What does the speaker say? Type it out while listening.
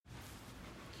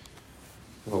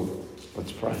Well,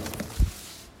 let's pray.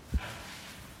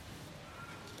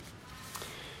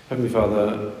 Heavenly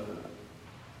Father,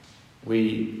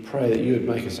 we pray that you would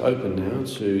make us open now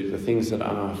to the things that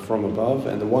are from above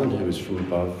and the one who is from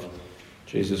above,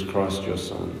 Jesus Christ, your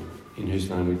Son, in whose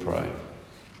name we pray.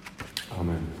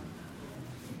 Amen.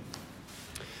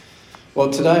 Well,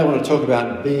 today I want to talk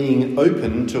about being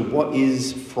open to what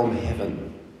is from heaven.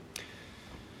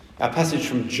 Our passage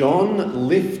from John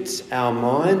lifts our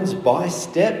minds by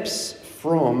steps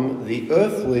from the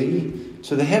earthly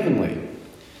to the heavenly.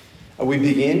 We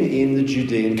begin in the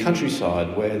Judean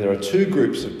countryside, where there are two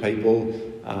groups of people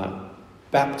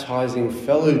baptising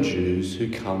fellow Jews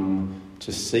who come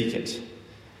to seek it.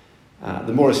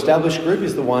 The more established group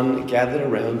is the one gathered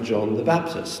around John the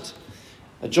Baptist.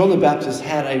 John the Baptist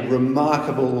had a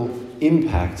remarkable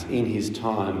impact in his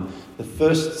time. The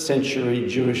first century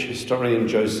Jewish historian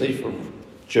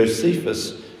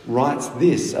Josephus writes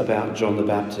this about John the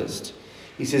Baptist.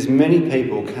 He says, "Many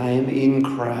people came in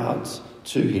crowds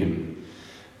to him,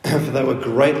 for they were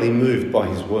greatly moved by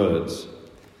his words.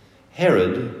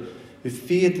 Herod, who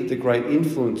feared that the great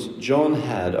influence John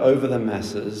had over the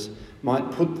masses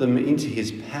might put them into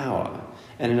his power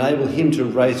and enable him to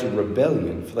raise a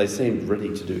rebellion, for they seemed ready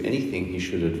to do anything he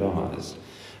should advise,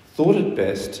 thought it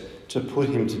best to put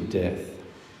him to death.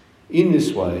 In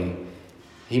this way,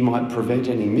 he might prevent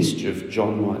any mischief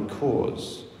John might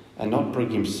cause, and not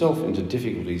bring himself into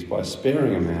difficulties by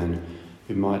sparing a man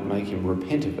who might make him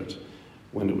repent of it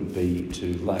when it would be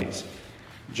too late."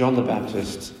 John the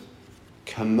Baptist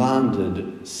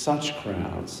commanded such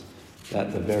crowds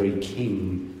that the very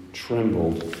king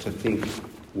trembled to think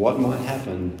what might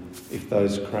happen if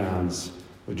those crowds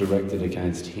were directed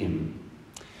against him.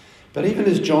 But even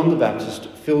as John the Baptist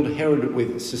filled Herod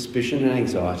with suspicion and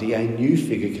anxiety, a new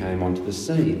figure came onto the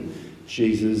scene,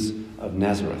 Jesus of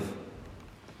Nazareth.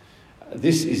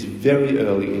 This is very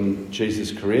early in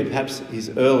Jesus' career, perhaps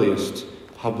his earliest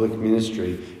public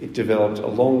ministry. It developed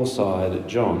alongside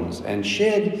John's and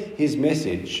shared his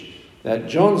message, that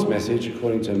John's message,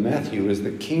 according to Matthew, is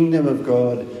the kingdom of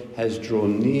God has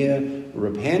drawn near,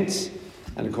 repent.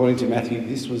 And according to Matthew,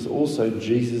 this was also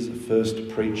Jesus' first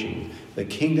preaching. The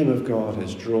kingdom of God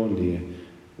has drawn near,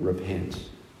 repent.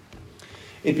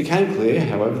 It became clear,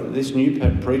 however, that this new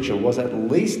preacher was at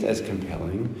least as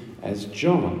compelling as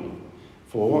John.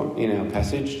 For in our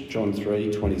passage, John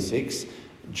 3:26,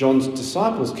 John's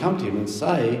disciples come to him and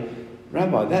say,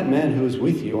 "Rabbi, that man who is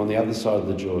with you on the other side of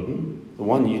the Jordan, the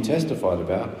one you testified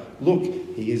about, look,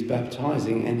 he is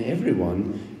baptizing and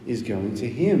everyone is going to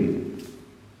him."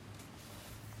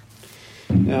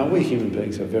 Now, we human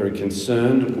beings are very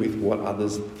concerned with what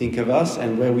others think of us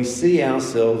and where we see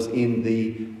ourselves in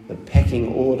the pecking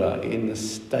order, in the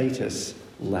status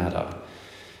ladder.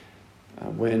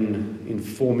 When in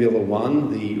Formula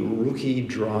One, the rookie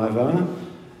driver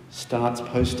starts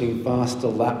posting faster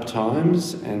lap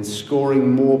times and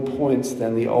scoring more points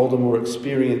than the older, more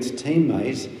experienced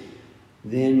teammate,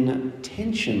 then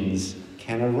tensions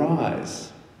can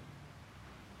arise.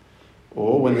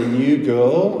 Or when the new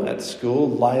girl at school,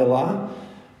 Layla,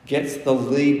 gets the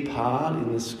lead part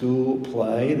in the school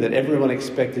play that everyone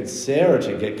expected Sarah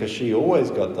to get because she always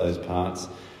got those parts,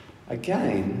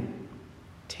 again,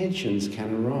 tensions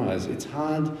can arise. It's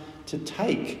hard to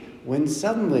take when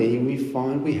suddenly we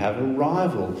find we have a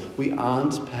rival. We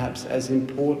aren't perhaps as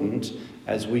important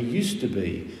as we used to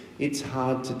be. It's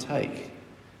hard to take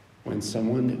when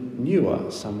someone newer,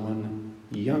 someone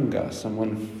younger,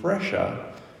 someone fresher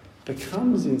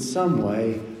becomes in some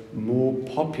way more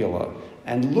popular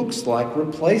and looks like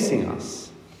replacing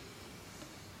us.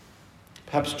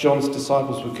 Perhaps John's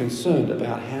disciples were concerned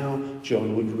about how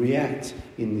John would react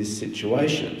in this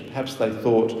situation. Perhaps they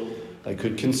thought they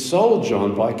could console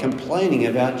John by complaining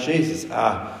about Jesus.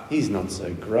 He's not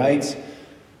so great.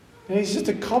 He's just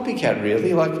a copycat,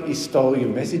 really. Like, he stole your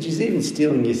message. He's even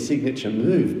stealing your signature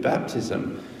move,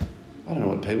 baptism. I don't know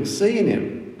what people see in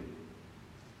him.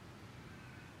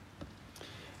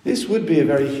 This would be a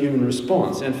very human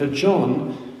response. And for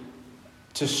John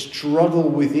to struggle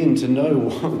within to know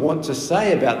what to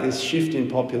say about this shift in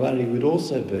popularity would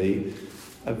also be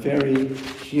a very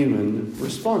human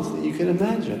response that you can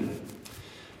imagine.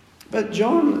 But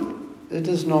John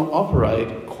does not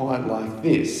operate quite like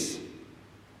this.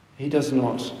 He does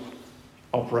not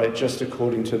operate just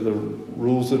according to the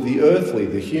rules of the earthly,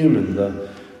 the human, the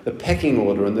pecking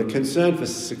order and the concern for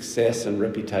success and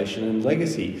reputation and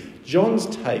legacy. John's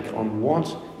take on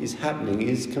what is happening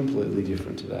is completely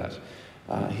different to that.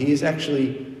 He is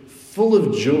actually full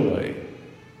of joy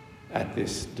at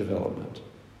this development.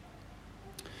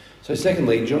 So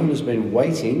secondly, John has been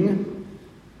waiting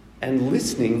and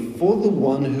listening for the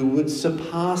one who would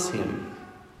surpass him.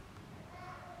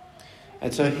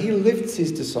 And so he lifts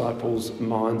his disciples'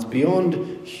 minds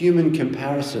beyond human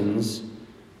comparisons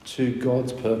to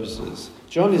God's purposes.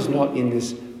 John is not in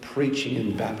this preaching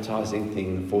and baptizing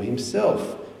thing for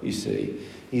himself, you see.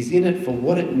 He's in it for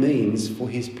what it means for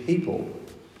his people,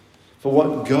 for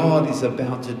what God is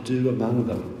about to do among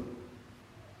them.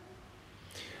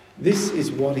 This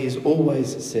is what he has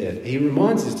always said. He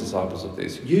reminds his disciples of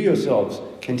this. You yourselves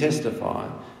can testify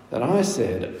that I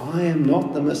said, I am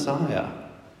not the Messiah,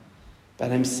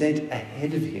 but am sent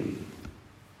ahead of him.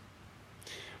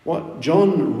 What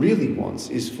John really wants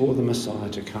is for the Messiah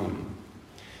to come.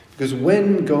 Because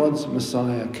when God's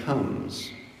Messiah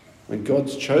comes, when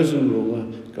God's chosen ruler,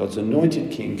 God's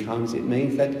anointed king comes, it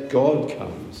means that God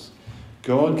comes.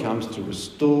 God comes to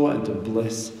restore and to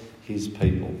bless his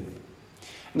people.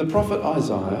 And the prophet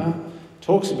Isaiah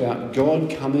talks about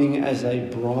God coming as a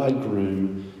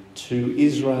bridegroom to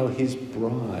Israel, his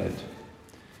bride.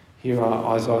 Here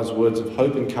are Isaiah's words of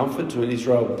hope and comfort to an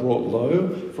Israel brought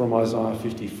low from Isaiah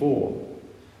 54.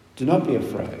 Do not be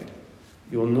afraid.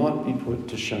 You will not be put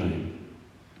to shame.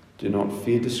 Do not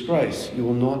fear disgrace. You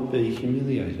will not be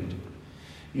humiliated.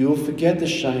 You will forget the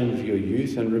shame of your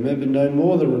youth and remember no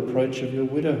more the reproach of your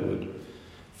widowhood.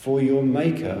 For your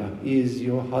Maker is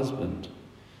your husband.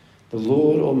 The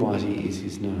Lord Almighty is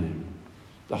his name.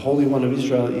 The Holy One of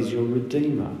Israel is your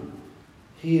Redeemer.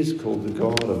 He is called the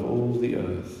God of all the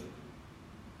earth.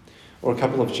 Or a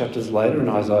couple of chapters later in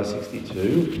Isaiah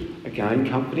 62, again,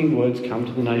 comforting words come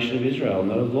to the nation of Israel.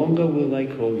 No longer will they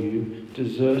call you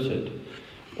deserted,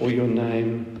 or your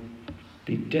name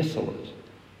be desolate,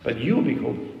 but you will be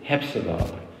called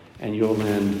Hephzibah, and your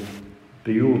land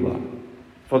Beulah.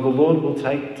 For the Lord will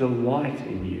take delight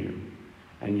in you,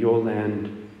 and your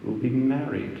land will be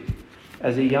married.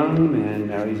 As a young man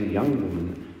marries a young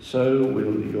woman, so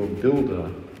will your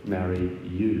builder marry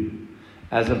you.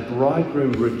 As a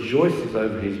bridegroom rejoices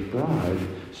over his bride,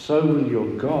 so will your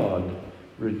God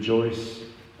rejoice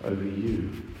over you.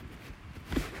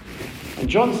 And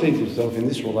John sees himself in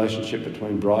this relationship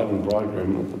between bride and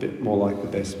bridegroom a bit more like the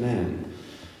best man.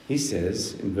 He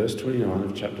says in verse 29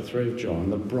 of chapter 3 of John,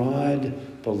 the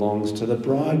bride belongs to the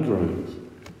bridegroom.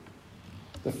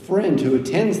 The friend who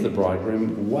attends the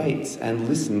bridegroom waits and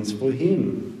listens for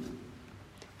him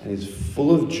and is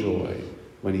full of joy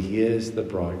when he hears the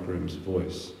bridegroom's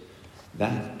voice.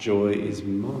 That joy is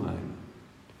mine,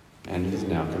 and it is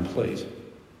now complete.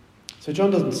 So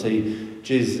John doesn't see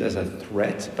Jesus as a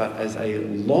threat, but as a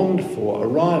longed-for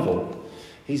arrival.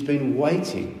 He's been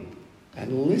waiting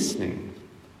and listening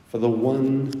for the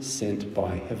one sent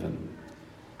by heaven,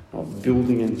 not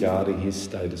building and guarding his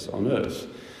status on earth,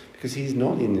 because he's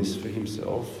not in this for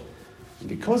himself. And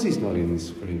because he's not in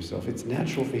this for himself, it's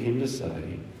natural for him to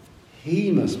say,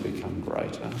 he must become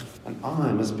greater and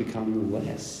I must become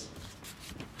less.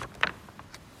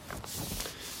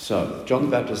 So, John the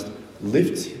Baptist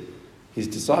lifts his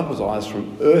disciples' eyes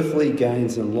from earthly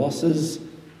gains and losses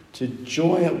to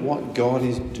joy at what God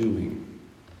is doing,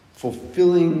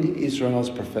 fulfilling Israel's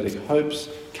prophetic hopes,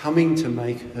 coming to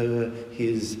make her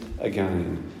his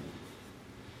again.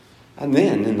 And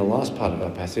then, in the last part of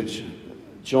our passage,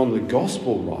 John the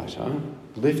Gospel writer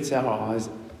lifts our eyes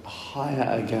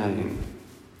higher again.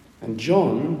 And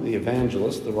John, the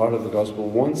evangelist, the writer of the Gospel,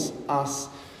 wants us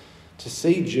to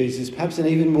see Jesus perhaps in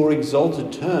even more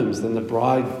exalted terms than the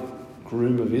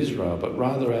bridegroom of Israel, but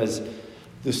rather as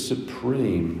the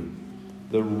supreme,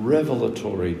 the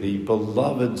revelatory, the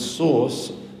beloved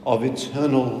source of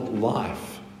eternal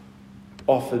life,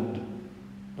 offered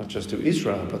not just to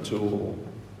Israel, but to all.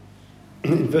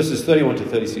 In verses 31 to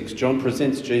 36, John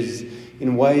presents Jesus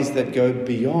in ways that go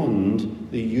beyond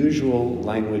the usual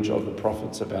language of the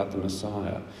prophets about the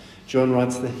Messiah. John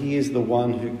writes that he is the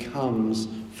one who comes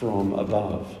from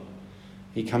above.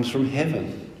 He comes from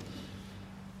heaven.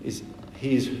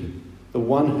 He is the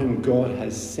one whom God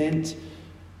has sent,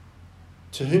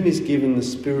 to whom is given the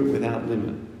Spirit without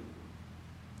limit,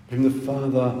 whom the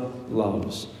Father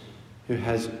loves, who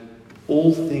has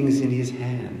all things in his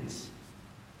hands,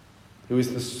 who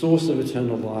is the source of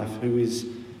eternal life, who is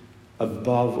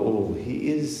above all. He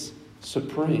is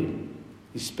supreme.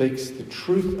 He speaks the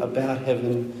truth about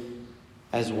heaven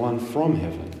as one from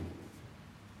heaven.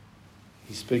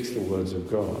 He speaks the words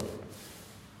of God.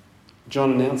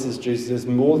 John announces Jesus as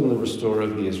more than the restorer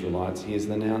of the Israelites. He is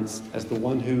announced as the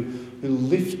one who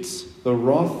lifts the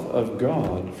wrath of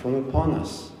God from upon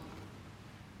us.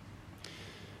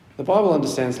 The Bible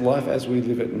understands life as we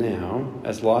live it now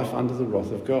as life under the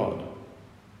wrath of God.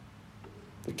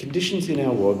 The conditions in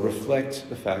our world reflect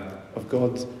the fact of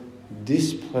God's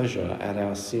displeasure at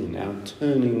our sin, our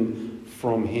turning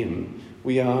from him.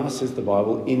 We are, says the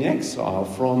Bible, in exile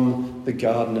from the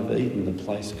Garden of Eden, the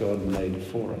place God made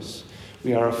for us.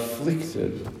 We are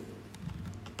afflicted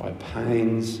by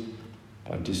pains,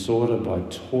 by disorder, by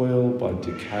toil, by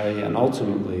decay, and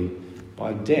ultimately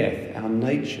by death. Our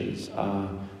natures are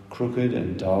crooked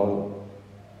and dull,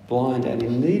 blind, and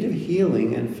in need of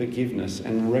healing and forgiveness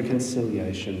and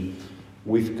reconciliation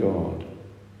with God.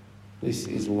 This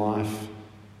is life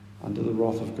under the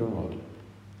wrath of God.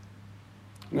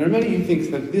 And there are many who think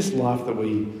that this life that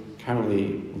we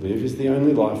currently live is the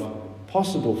only life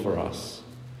possible for us,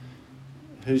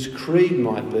 whose creed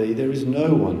might be, there is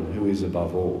no one who is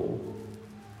above all.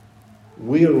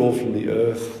 We are all from the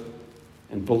earth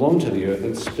and belong to the earth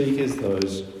and speak as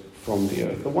those from the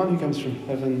earth. The one who comes from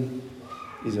heaven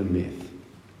is a myth.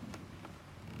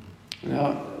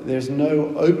 Now, there's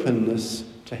no openness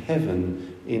to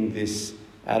heaven in this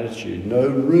attitude. No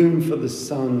room for the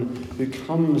Son who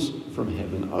comes from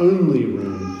heaven. Only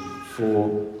room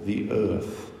for the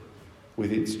earth,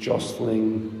 with its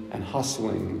jostling and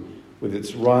hustling, with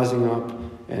its rising up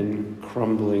and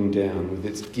crumbling down, with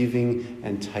its giving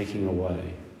and taking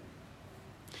away.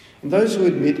 And those who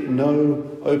admit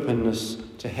no openness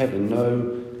to heaven,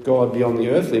 no God beyond the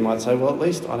earthly, might say, well, at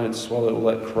least I don't swallow all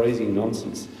that crazy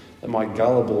nonsense that my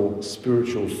gullible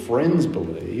spiritual friends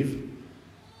believe.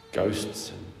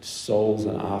 Ghosts and souls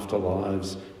and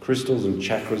afterlives, crystals and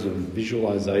chakras and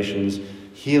visualizations,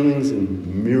 healings and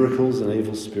miracles and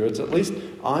evil spirits. At least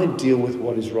I deal with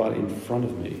what is right in front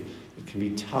of me. It can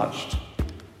be touched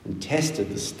and tested,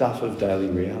 the stuff of daily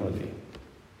reality.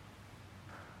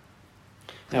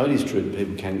 Now, it is true that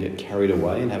people can get carried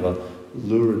away and have a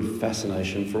lurid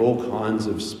fascination for all kinds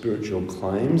of spiritual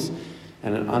claims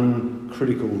and an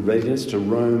uncritical readiness to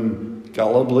roam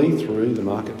gullibly through the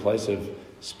marketplace of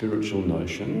spiritual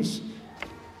notions.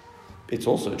 It's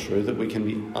also true that we can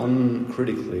be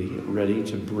uncritically ready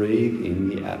to breathe in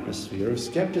the atmosphere of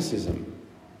skepticism.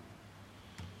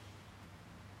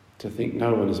 To think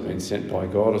no one has been sent by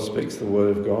God or speaks the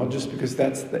word of God just because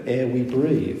that's the air we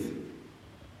breathe.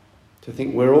 To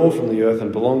think we're all from the earth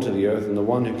and belong to the earth and the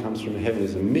one who comes from heaven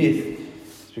is a myth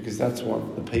is because that's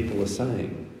what the people are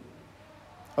saying.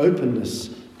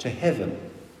 Openness to heaven,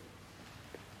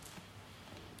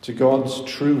 to God's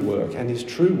true work, and his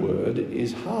true word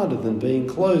is harder than being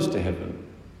closed to heaven.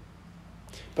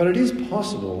 But it is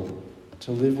possible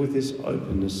to live with this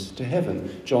openness to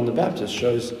heaven. John the Baptist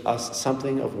shows us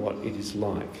something of what it is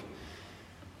like.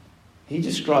 He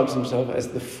describes himself as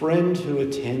the friend who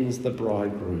attends the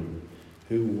bridegroom,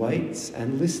 who waits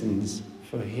and listens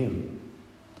for him.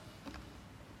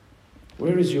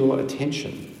 Where is your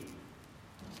attention?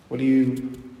 What are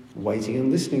you waiting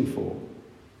and listening for?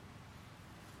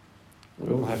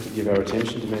 We all have to give our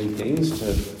attention to many things,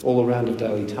 to all around of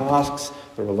daily tasks,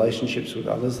 the relationships with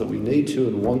others that we need to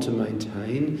and want to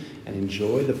maintain and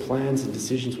enjoy, the plans and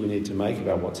decisions we need to make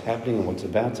about what's happening and what's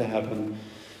about to happen.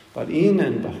 But in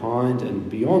and behind and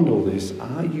beyond all this,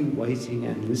 are you waiting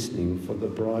and listening for the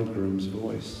bridegroom's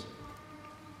voice?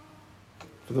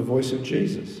 For the voice of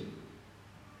Jesus?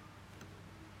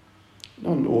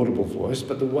 Not an audible voice,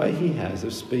 but the way he has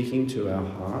of speaking to our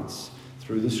hearts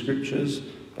through the scriptures,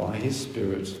 by his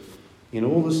Spirit, in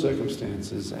all the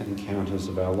circumstances and encounters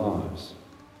of our lives.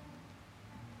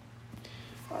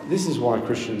 This is why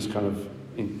Christians kind of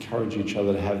encourage each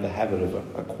other to have the habit of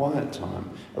a quiet time,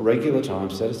 a regular time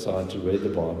set aside to read the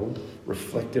Bible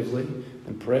reflectively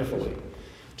and prayerfully,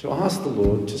 to ask the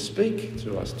Lord to speak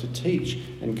to us, to teach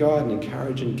and guide and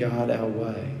encourage and guard our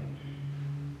way,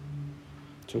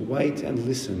 to wait and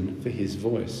listen for his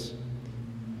voice.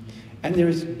 And there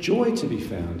is joy to be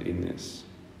found in this.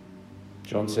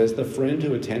 John says, the friend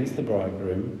who attends the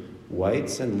bridegroom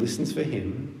waits and listens for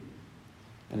him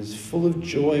and is full of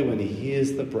joy when he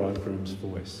hears the bridegroom's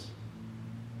voice.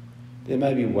 There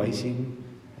may be waiting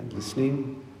and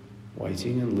listening,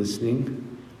 waiting and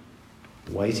listening,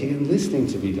 waiting and listening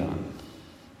to be done.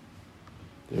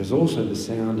 There is also the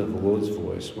sound of the Lord's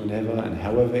voice whenever and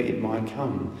however it might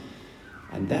come,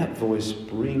 and that voice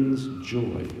brings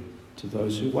joy to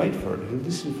those who wait for it, who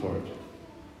listen for it,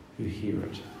 who hear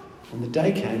it. And the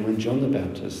day came when John the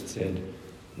Baptist said,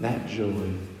 that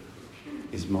joy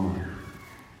is mine.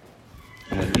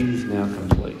 And it is now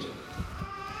complete.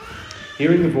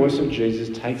 Hearing the voice of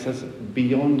Jesus takes us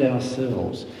beyond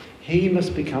ourselves. He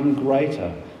must become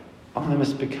greater. I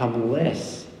must become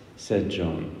less, said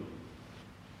John.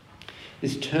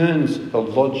 This turns the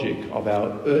logic of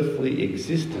our earthly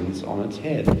existence on its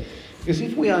head. Because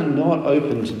if we are not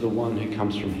open to the one who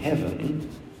comes from heaven,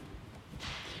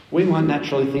 we might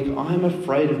naturally think, I'm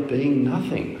afraid of being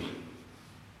nothing.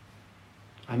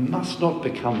 I must not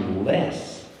become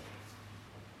less.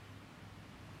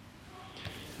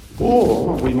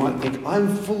 Or we might think,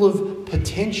 I'm full of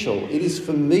potential. It is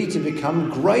for me to become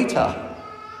greater,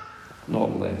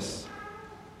 not less.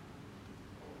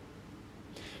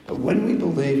 But when we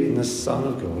believe in the Son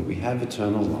of God, we have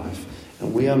eternal life,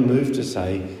 and we are moved to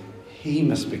say, he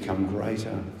must become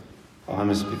greater, I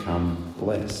must become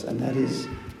less. And that is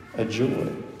a joy.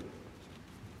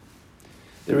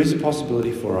 There is a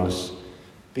possibility for us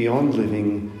beyond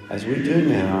living as we do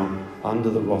now under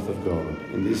the wrath of God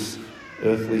in this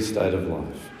earthly state of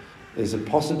life. There's a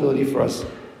possibility for us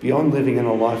beyond living in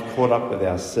a life caught up with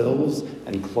ourselves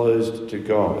and closed to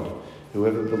God.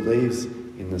 Whoever believes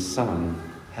in the Son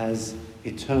has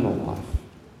eternal life.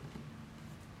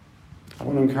 I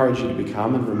want to encourage you to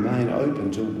become and remain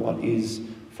open to what is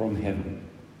from heaven.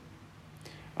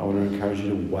 I want to encourage you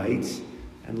to wait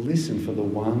and listen for the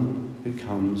one who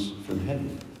comes from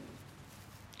heaven,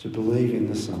 to believe in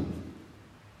the Son.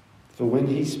 For when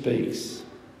he speaks,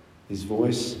 his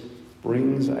voice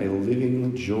brings a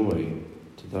living joy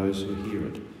to those who hear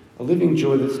it. A living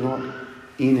joy that's not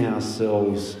in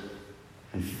ourselves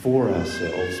and for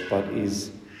ourselves, but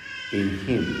is in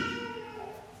him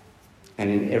and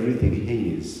in everything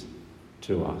he is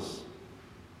to us.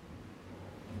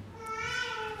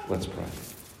 Let's pray.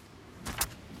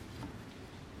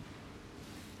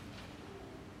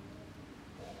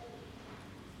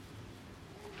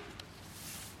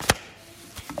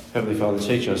 Heavenly Father,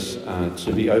 teach us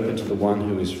to be open to the one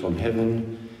who is from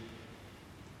heaven.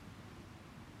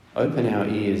 Open our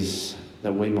ears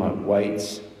that we might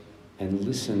wait and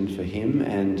listen for him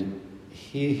and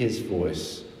hear his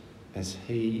voice as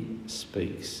he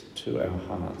speaks to our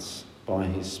hearts by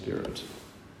his Spirit.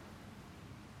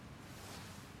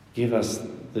 Give us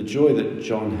the joy that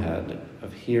John had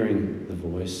of hearing the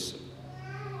voice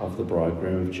of the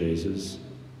bridegroom of Jesus,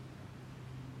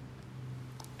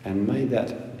 and may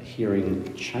that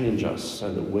hearing change us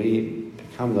so that we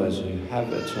become those who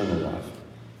have eternal life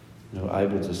and who are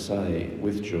able to say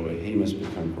with joy, he must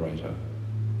become greater,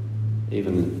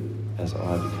 even as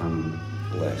I become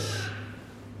less.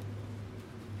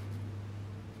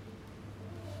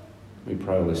 We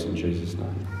pray all this in Jesus'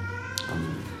 name.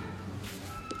 Amen.